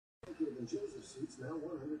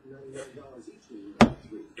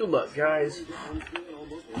Good luck, guys.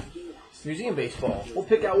 Museum baseball. We'll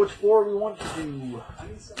pick out which 4 we want to do.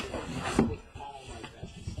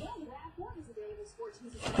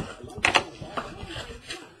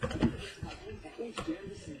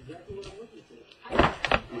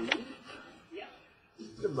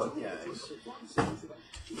 Good luck, guys.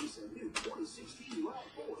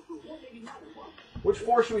 Which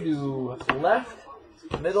 4 should we do? Left,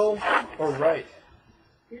 middle, or right?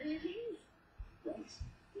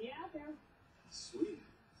 Sweet.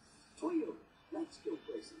 Toyota. Let's go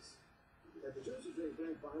places. At the Joseph A.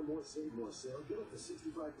 Bank Buy More, Save More sale, get up to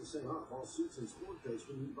 65% off all suits and sport coats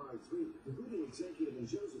when you buy 3, including executive and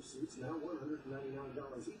Joseph suits, now $199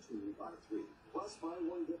 each when you buy 3. Plus, buy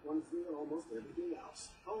 1, get 1 free on almost everything else.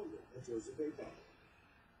 Only at Joseph A. Bank.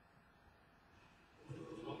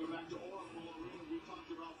 Welcome back to Oracle Arena. We talked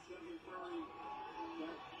about Stephen Curry.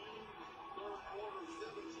 That third quarter,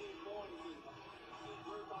 17 points. And Steve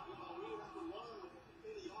Kerr talking about we have to learn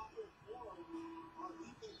in the offense forum. Our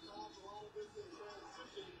defense calls a lot of this in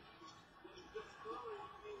transition. When it's just Curry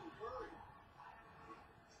being Curry.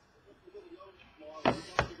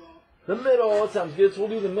 The middle. That sounds good. So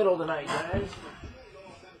we'll do the middle tonight, guys.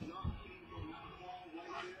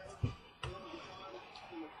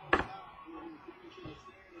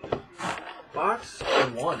 Box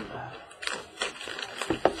 1.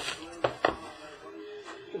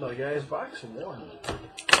 Good luck, guys. Box 1.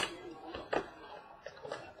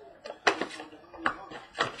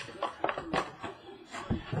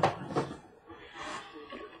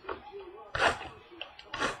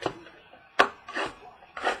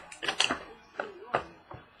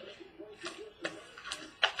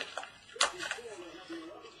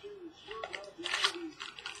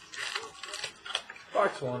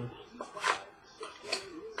 Box 1.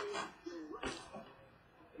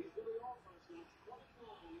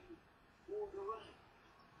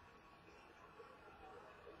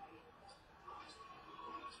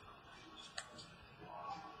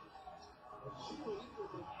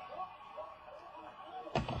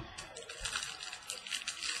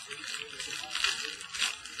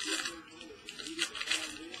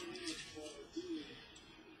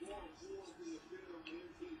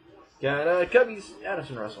 Got Cubbies,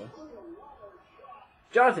 Addison Russell.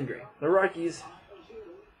 Jonathan Gray, the Rockies.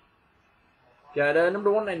 Got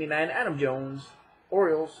number 199, Adam Jones,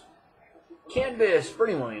 Orioles. Canvas,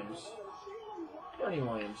 Bernie Williams.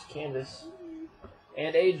 Canvas.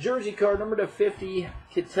 And a jersey card, number to 50,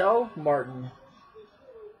 Ketel Martin.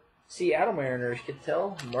 Seattle Mariners,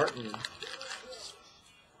 Ketel Martin.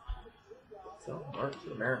 Ketel Martin for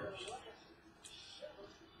the Mariners.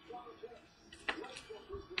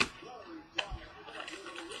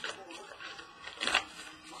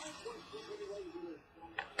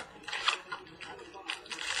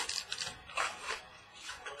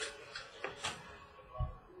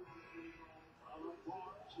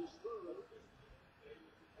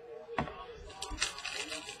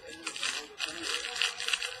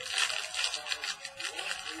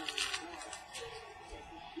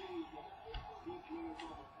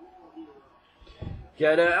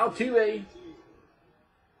 Got Altuve.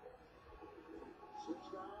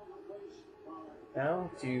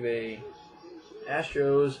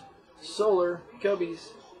 Astros, Solar, Cubbies,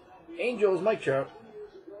 Angels, Mike Trout,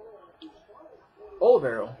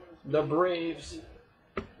 Olivero, the Braves.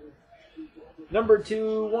 Number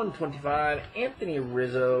 2, 125, Anthony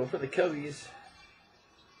Rizzo for the Cubbies.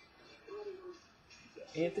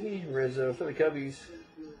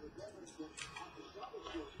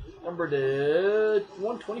 Number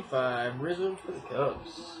 125, Rizzo for the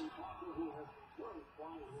Cubs.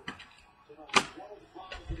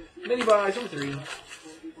 Mini buys, number 3.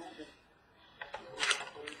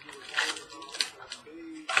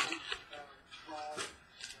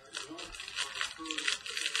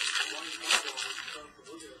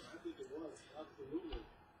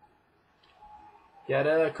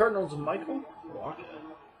 Got Cardinals, Michael Walker.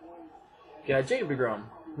 Got Jacob deGrom,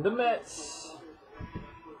 the Mets.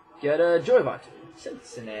 Got Joey Votto,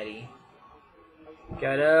 Cincinnati.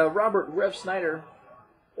 Got Robert Rev Snyder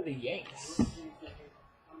for the Yanks.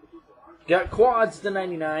 Got quads to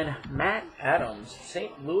 99, Matt Adams,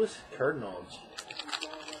 St. Louis Cardinals.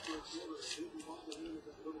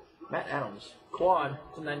 Matt Adams, quad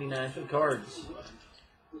to 99 for the Cards.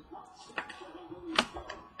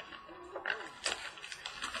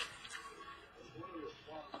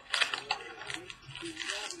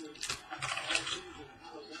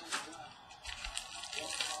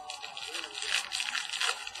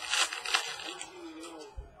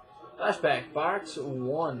 Flashback, box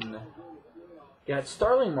 1. Got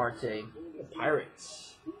Starling Marte, the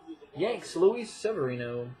Pirates. Yanks, Luis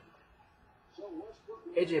Severino.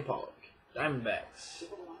 AJ Pollock, Diamondbacks.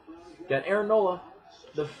 Got Aaron Nola,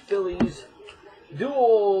 the Phillies.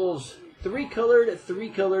 Duels, three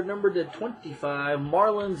colored, number to 25.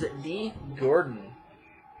 Marlins, D. Gordon.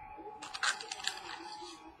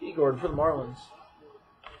 D. Gordon for the Marlins.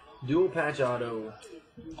 Dual patch auto.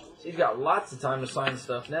 He's got lots of time to sign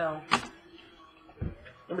stuff now.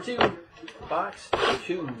 Number 2, box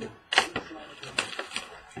 2.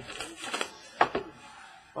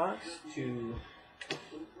 Box 2.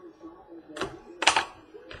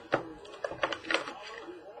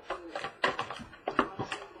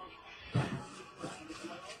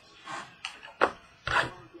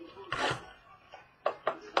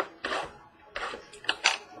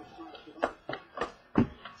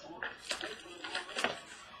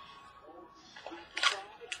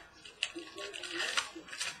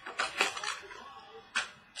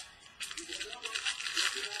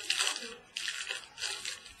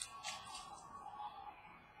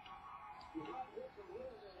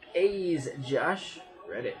 A's, Josh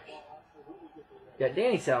Reddick. Got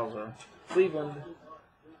Danny Salva, Cleveland.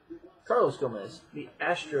 Carlos Gomez, the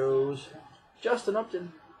Astros. Justin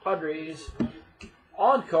Upton, Padres.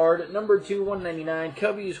 On card, number 2, 199.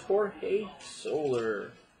 Cubbies, Jorge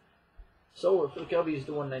Soler. Soler for the Cubbies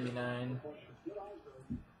to 199.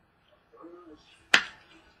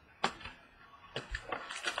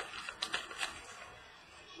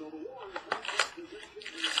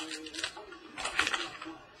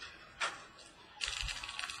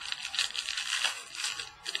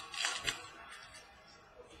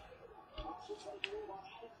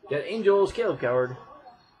 Got Angels, Caleb Coward.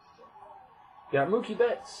 Got Mookie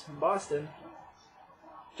Betts, Boston.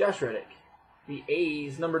 Josh Reddick, the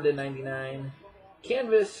A's, numbered to 99.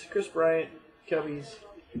 Canvas, Chris Bryant, Cubbies.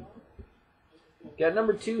 Got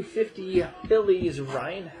number 250, Phillies,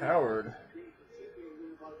 Ryan Howard.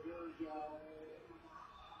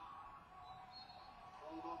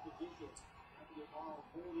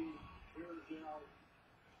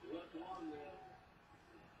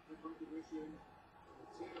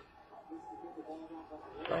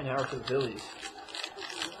 Ryan Howard for the Phillies.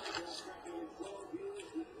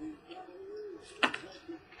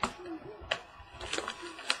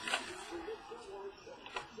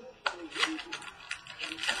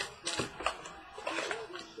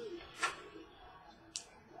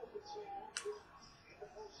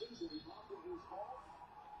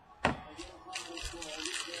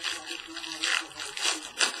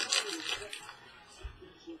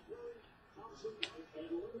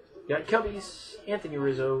 Got Cubbies, Anthony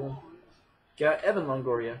Rizzo. Got Evan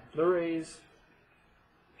Longoria, the Rays.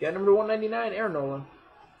 Got number 199, Aaron Nola,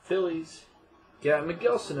 Phillies. Got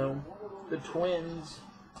Miguel Sano, the Twins.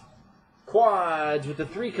 Quads with the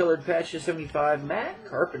 3-colored patch to 75, Matt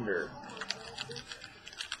Carpenter.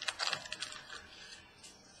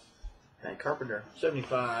 Matt Carpenter,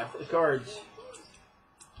 75 for the Cards.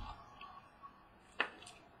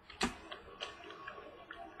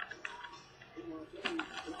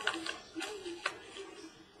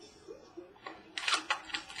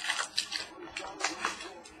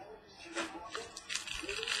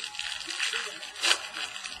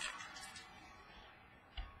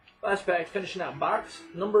 Last pack, finishing out box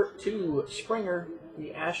number 2, Springer,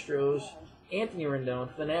 the Astros. Anthony Rendon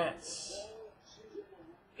for the Nats.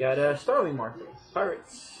 Got Starling Marte,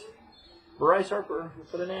 Pirates. Bryce Harper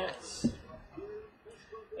for the Nats.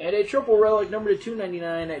 And a triple relic number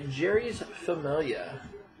 299 at Jerry's Familia.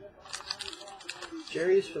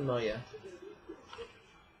 Jerry's Familia.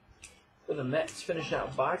 For the Mets, finish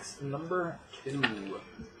out box number 2.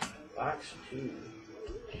 Box 2.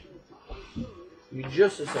 Give me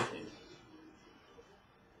just a second.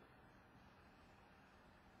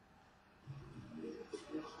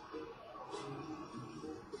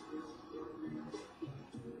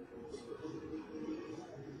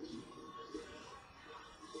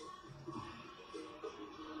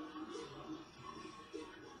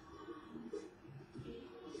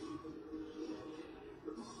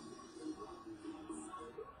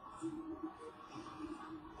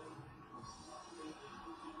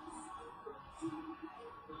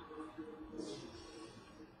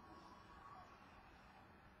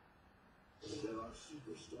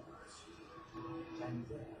 Superstars. And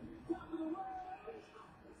then,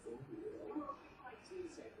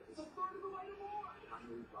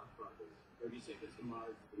 30 seconds to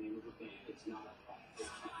Mars, the name of the band. It's not a pop.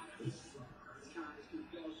 It's Sky's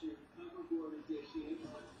Confession, Overboard Edition.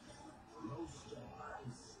 No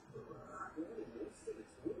stars.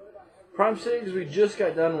 Prime Sigs we just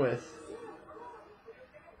got done with.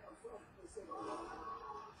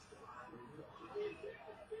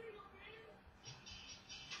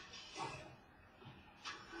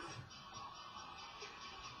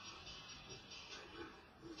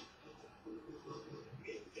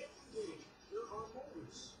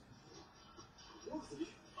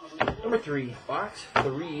 Number 3, box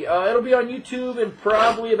 3. It'll be on YouTube in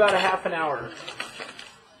probably about a half an hour.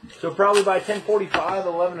 So probably by 10:45,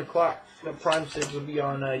 11 o'clock, the Prime Sibs will be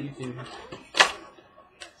on YouTube.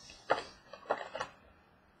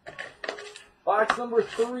 Box number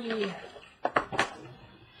 3.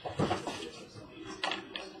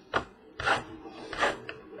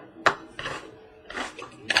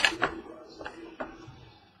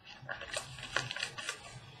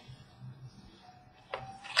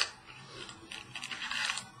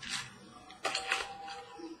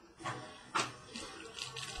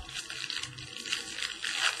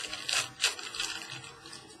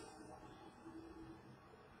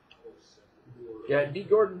 Got D.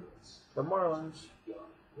 Gordon, the Marlins,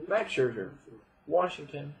 Max Scherzer,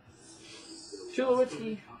 Washington,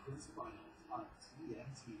 Tulowitzki,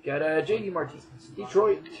 got J.D. Martinez,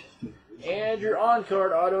 Detroit, and your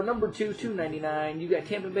on-card auto, number 2, $2.99. You got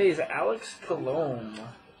Tampa Bay's Alex Colon.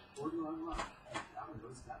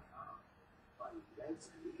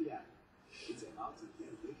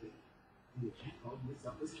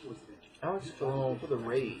 Alex Colon for the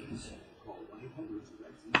Rays.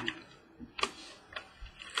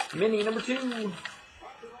 Mini number 2.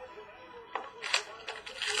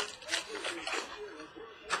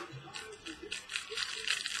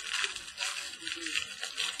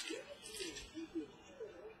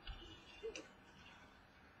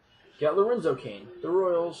 Got Lorenzo Cain, the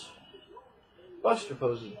Royals. Buster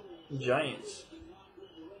Posey, the Giants.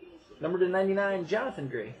 Number 299, Jonathan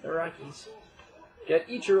Gray, the Rockies. Got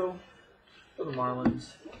Ichiro for the Marlins.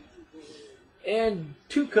 And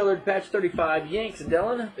 2-colored patch 35, Yanks,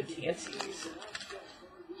 Dylan Betances.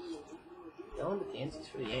 Dylan Betances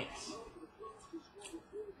for the Yanks.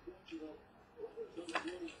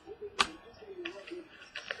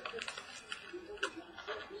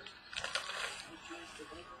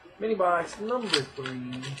 Mini box number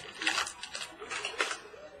 3.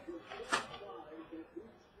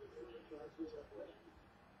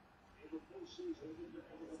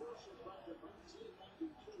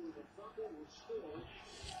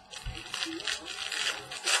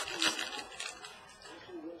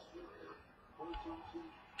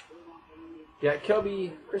 Got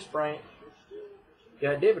Kelby, Chris Bryant.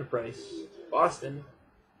 Got David Price, Boston.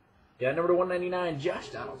 Got number 199, Josh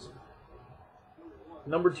Donaldson.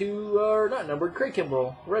 Number 2, not numbered, Craig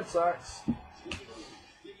Kimbrell, Red Sox.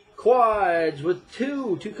 Quads with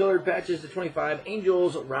 2-colored patches to 25,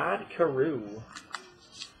 Angels, Rod Carew.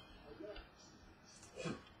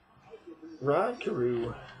 Rod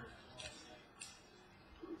Carew.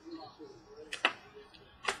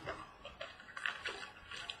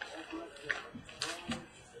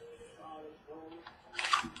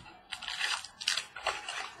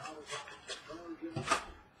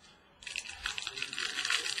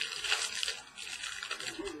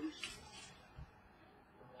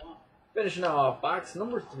 Finishing off, box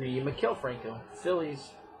number 3, Maikel Franco,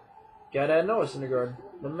 Phillies. Got Noah Syndergaard,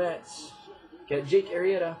 the Mets. Got Jake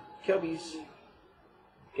Arrieta, Cubbies.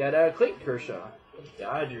 Got Clayton Kershaw, the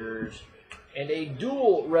Dodgers. And a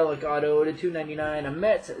dual relic auto to $2.99, a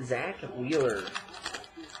Mets, Zach Wheeler.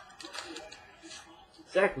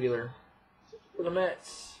 Zach Wheeler for the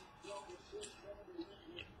Mets.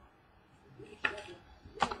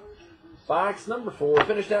 Box number 4,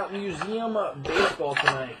 finished out Museum Baseball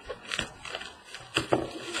tonight.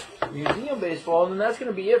 Museum Baseball, and then that's going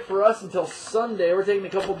to be it for us until Sunday. We're taking a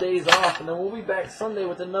couple days off, and then we'll be back Sunday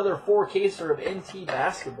with another 4-caser of NT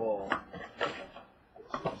Basketball.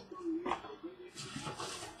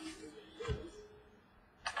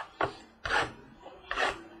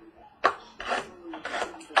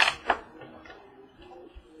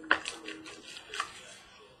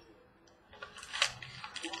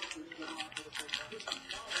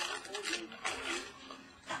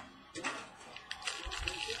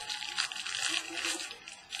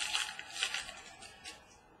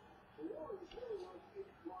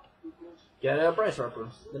 Got Bryce Harper,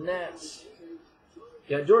 the Nats.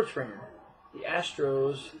 Got George Springer, the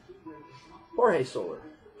Astros. Jorge Soler,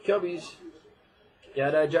 Cubbies.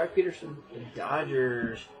 Got Jock Peterson, the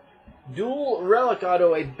Dodgers. Dual relic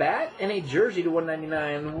auto, a bat and a jersey to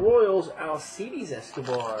 $1.99. Royals, Alcides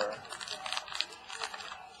Escobar.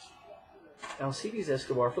 Alcides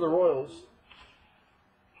Escobar for the Royals.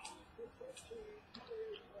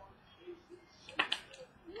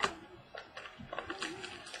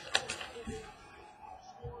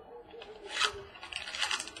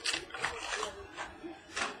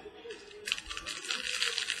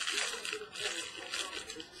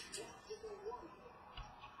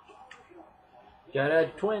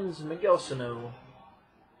 Got Twins, Miguel Sano,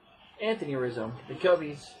 Anthony Rizzo, the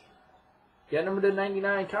Cubbies. Got number to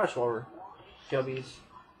 99, Koshwaller, Cubbies.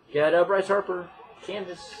 Got Bryce Harper,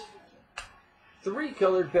 Canvas. 3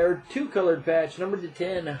 colored pair, 2 colored patch, number to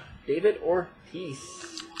 10, David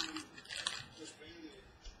Ortiz.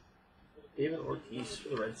 David Ortiz for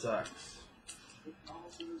the Red Sox.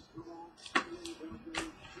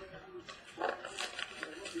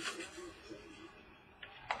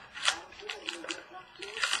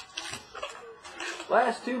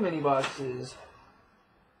 Last 2 mini boxes.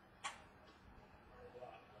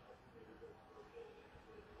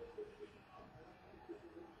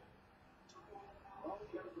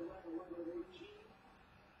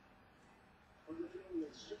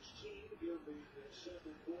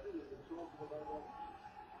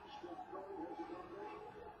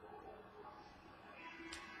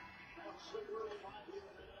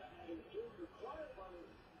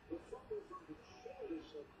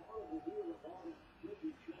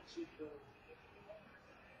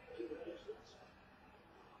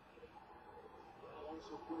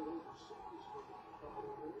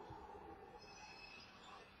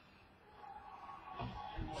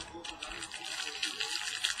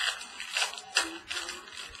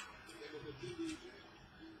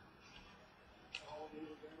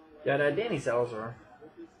 Got Danny Salazar,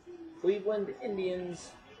 Cleveland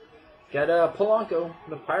Indians. Got Polanco,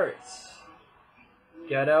 the Pirates.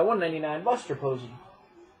 Got 199, Buster Posey.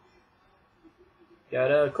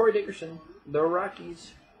 Got Corey Dickerson, the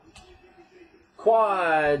Rockies.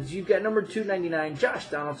 Quads, you've got number 299, Josh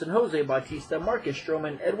Donaldson, Jose Bautista, Marcus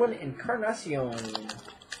Stroman, Edwin Encarnacion.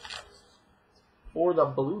 For the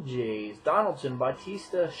Blue Jays, Donaldson,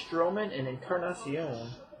 Bautista, Stroman, and Encarnacion.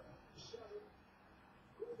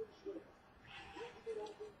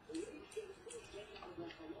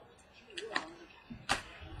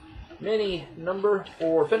 Mini number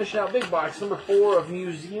 4, finishing out big box number 4 of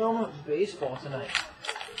Museum Baseball tonight.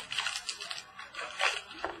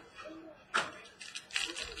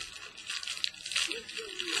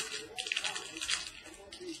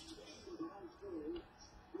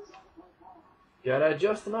 Got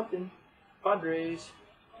Justin Upton, Padres.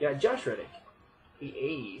 Got Josh Reddick, the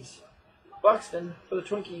A's. Buxton for the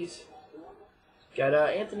Twinkies. Got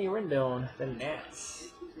Anthony Rendon, the Nats.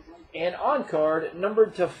 And on card,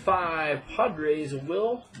 numbered to 5, Padres,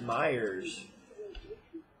 Will Myers.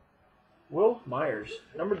 Will Myers,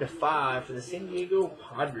 numbered to 5 for the San Diego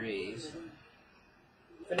Padres.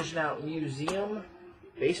 Finishing out Museum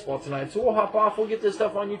Baseball tonight. So we'll hop off. We'll get this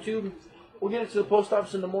stuff on YouTube. We'll get it to the post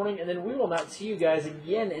office in the morning, and then we will not see you guys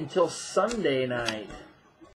again until Sunday night.